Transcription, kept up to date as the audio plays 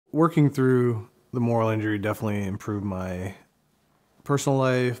working through the moral injury definitely improved my personal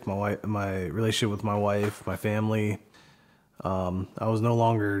life, my relationship with my wife, my family. I was no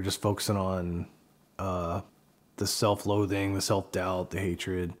longer just focusing on the self-loathing, the self-doubt, the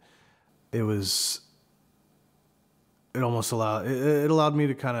hatred. It was it almost allowed it allowed me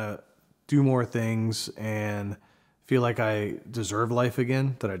to kind of do more things and feel like I deserve life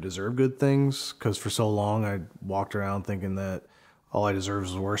again, that I deserve good things. Because for so long I walked around thinking that all I deserve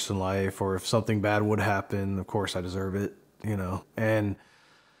is worse in life, or if something bad would happen, of course I deserve it, you know. And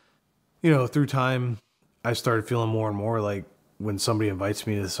through time, I started feeling more and more like when somebody invites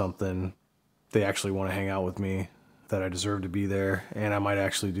me to something, they actually want to hang out with me, that I deserve to be there, and I might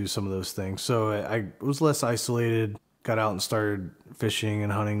actually do some of those things. So I was less isolated, got out and started fishing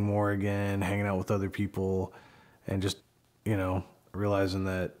and hunting more again, hanging out with other people, and just, realizing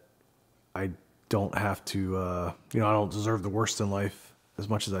that I don't have to, I don't deserve the worst in life as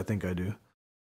much as I think I do.